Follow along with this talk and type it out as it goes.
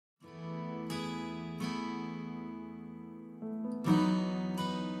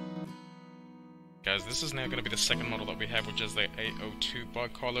guys, this is now going to be the second model that we have, which is the A02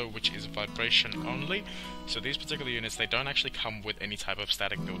 bug collar, which is vibration only. So these particular units, they don't actually come with any type of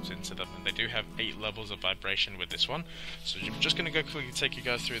static built into them, and they do have 8 levels of vibration with this one. So I'm just going to go quickly take you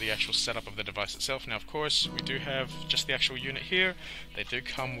guys through the actual setup of the device itself. Now of course, we do have just the actual unit here. They do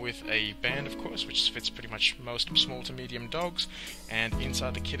come with a band, of course, which fits pretty much most small to medium dogs, and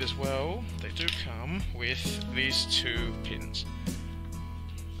inside the kit as well, they do come with these 2 pins.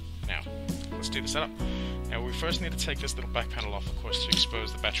 Now, let's do the setup. Now we first need to take this little back panel off, of course, to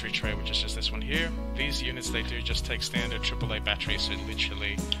expose the battery tray, which is just this one here. These units, they do just take standard AAA batteries, so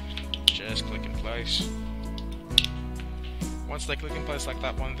literally just click in place. Once they click in place like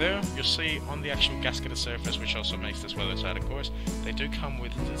that one there, you'll see on the actual gasketed surface, which also makes this weather tight, of course, they do come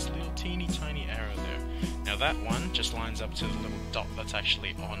with this little teeny tiny arrow there. Now that one just lines up to the little dot that's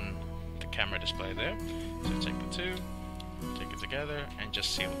actually on the camera display there. So take the 2, take it together and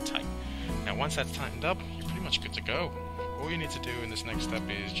just seal it tight. Now once that's tightened up, you're pretty much good to go. All you need to do in this next step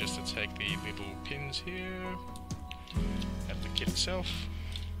is just to take the little pins here out of the kit itself,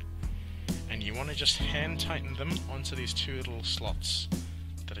 and you want to just hand tighten them onto these 2 little slots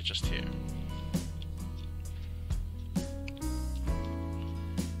that are just here.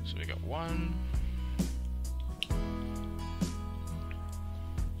 So we got 1,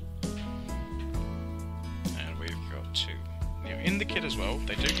 and we've got 2. Now in the kit as well,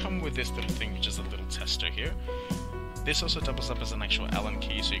 they do come with this little thing, which is a little tester here. This also doubles up as an actual Allen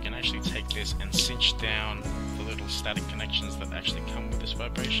key, so you can actually take this and cinch down the little static connections that actually come with this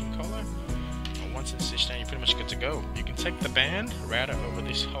vibration collar. And once it's cinched down, you're pretty much good to go. You can take the band, route it over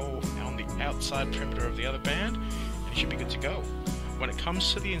this hole on the outside perimeter of the other band, and you should be good to go. When it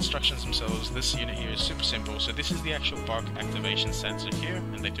comes to the instructions themselves, this unit here is super simple. So this is the actual bark activation sensor here,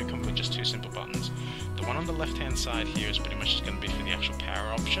 and they do come with just 2 simple buttons. The one on the left hand side here is pretty much just going to be for the actual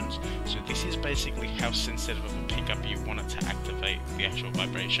power options. So this is basically how sensitive of a pickup you want it to activate the actual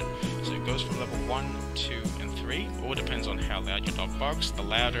vibration. So it goes from level 1, 2 and 3, all depends on how loud your dog barks. The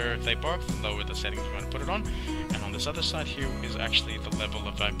louder they bark, the lower the settings you want to put it on. And on this other side here is actually the level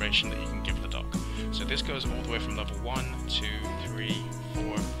of vibration that you can give the dog. So this goes all the way from level 1, 2, 3,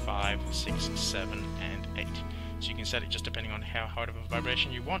 4, 5, 6, 7 and 8. So you can set it just depending on how hard of a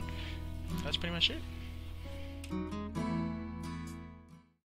vibration you want. That's pretty much it.